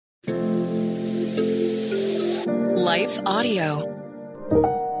Life Audio.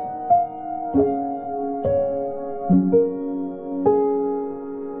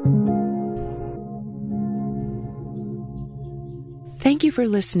 Thank you for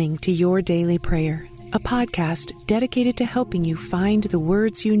listening to Your Daily Prayer, a podcast dedicated to helping you find the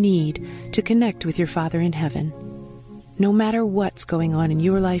words you need to connect with your Father in heaven. No matter what's going on in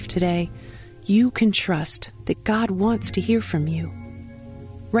your life today, you can trust that God wants to hear from you.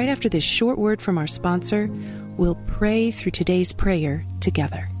 Right after this short word from our sponsor, we'll pray through today's prayer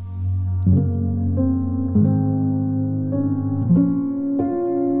together.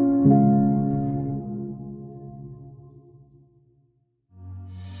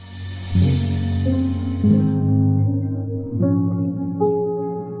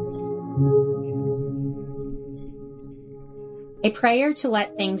 A prayer to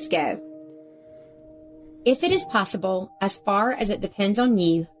let things go. If it is possible, as far as it depends on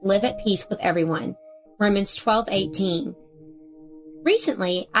you, live at peace with everyone. Romans 12:18.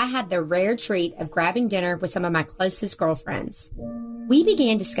 Recently, I had the rare treat of grabbing dinner with some of my closest girlfriends. We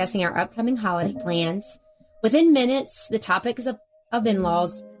began discussing our upcoming holiday plans. Within minutes, the topics of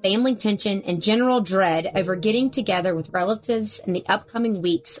in-laws, family tension, and general dread over getting together with relatives in the upcoming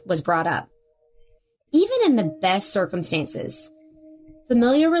weeks was brought up. Even in the best circumstances,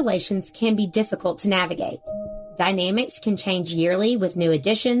 familiar relations can be difficult to navigate. Dynamics can change yearly with new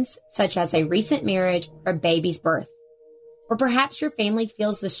additions, such as a recent marriage or a baby's birth. Or perhaps your family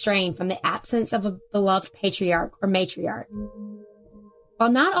feels the strain from the absence of a beloved patriarch or matriarch.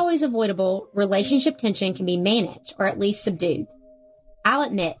 While not always avoidable, relationship tension can be managed or at least subdued. I'll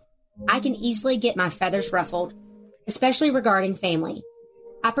admit, I can easily get my feathers ruffled, especially regarding family.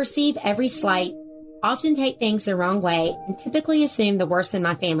 I perceive every slight, often take things the wrong way, and typically assume the worst in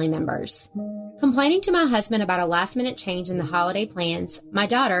my family members. Complaining to my husband about a last-minute change in the holiday plans, my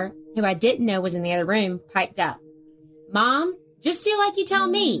daughter, who I didn't know was in the other room, piped up. "Mom, just do like you tell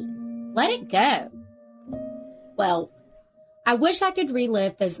me. Let it go." Well, I wish I could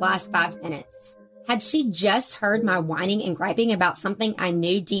relive those last 5 minutes. Had she just heard my whining and griping about something I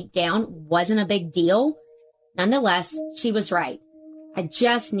knew deep down wasn't a big deal? Nonetheless, she was right. I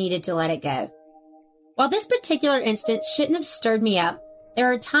just needed to let it go. While this particular instance shouldn't have stirred me up, there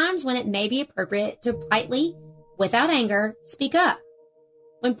are times when it may be appropriate to politely, without anger, speak up.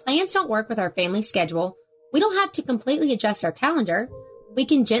 When plans don't work with our family schedule, we don't have to completely adjust our calendar. We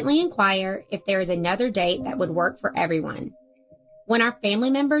can gently inquire if there is another date that would work for everyone. When our family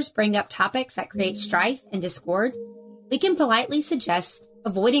members bring up topics that create strife and discord, we can politely suggest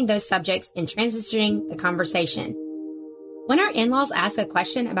avoiding those subjects and transitioning the conversation. When our in-laws ask a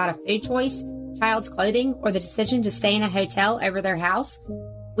question about a food choice, child's clothing, or the decision to stay in a hotel over their house,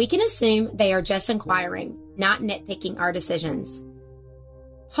 we can assume they are just inquiring, not nitpicking our decisions.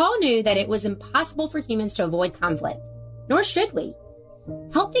 Paul knew that it was impossible for humans to avoid conflict, nor should we.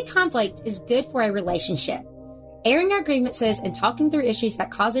 Healthy conflict is good for a relationship. Airing our grievances and talking through issues that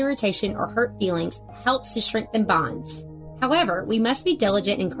cause irritation or hurt feelings helps to strengthen bonds. However, we must be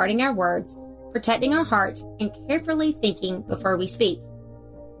diligent in guarding our words, protecting our hearts, and carefully thinking before we speak.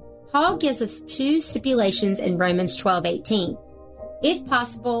 Paul gives us two stipulations in Romans 12:18. If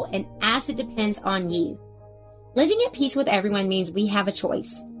possible, and as it depends on you. Living at peace with everyone means we have a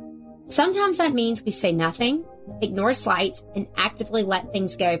choice. Sometimes that means we say nothing, ignore slights, and actively let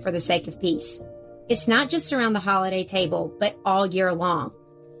things go for the sake of peace. It's not just around the holiday table, but all year long.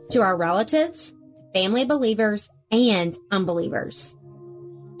 To our relatives, family believers, and unbelievers.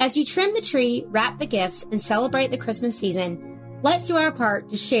 As you trim the tree, wrap the gifts, and celebrate the Christmas season, let's do our part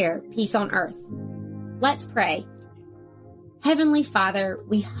to share peace on earth. Let's pray. Heavenly Father,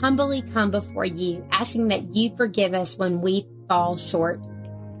 we humbly come before you, asking that you forgive us when we fall short.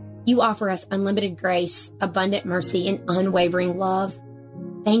 You offer us unlimited grace, abundant mercy, and unwavering love.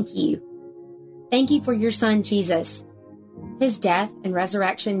 Thank you. Thank you for your Son, Jesus, his death and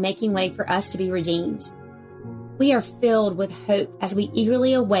resurrection making way for us to be redeemed. We are filled with hope as we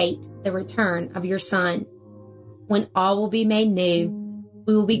eagerly await the return of your Son. When all will be made new,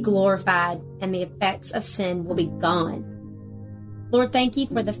 we will be glorified and the effects of sin will be gone. Lord, thank you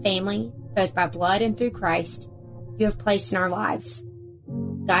for the family, both by blood and through Christ, you have placed in our lives.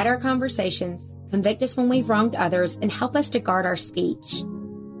 Guide our conversations, convict us when we've wronged others, and help us to guard our speech.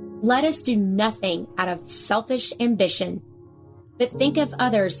 Let us do nothing out of selfish ambition, but think of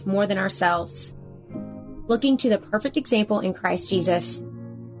others more than ourselves. Looking to the perfect example in Christ Jesus,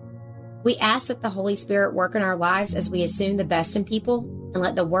 we ask that the Holy Spirit work in our lives as we assume the best in people and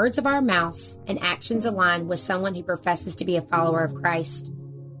let the words of our mouths and actions align with someone who professes to be a follower of Christ.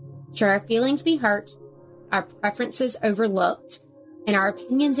 Should our feelings be hurt, our preferences overlooked, and our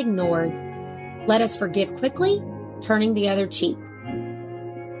opinions ignored, let us forgive quickly, turning the other cheek.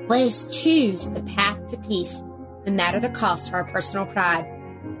 Let us choose the path to peace, no matter the cost to our personal pride.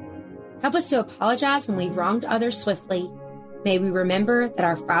 Help us to apologize when we've wronged others swiftly. May we remember that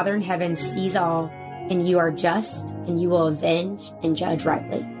our Father in heaven sees all, and you are just, and you will avenge and judge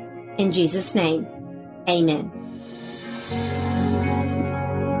rightly. In Jesus' name, amen.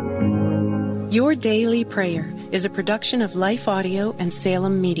 Your Daily Prayer is a production of Life Audio and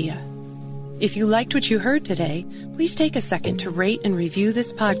Salem Media. If you liked what you heard today, please take a second to rate and review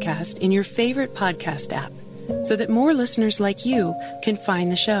this podcast in your favorite podcast app so that more listeners like you can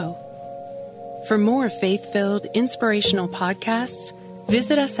find the show. For more faith-filled, inspirational podcasts,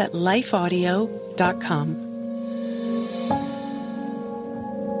 visit us at lifeaudio.com.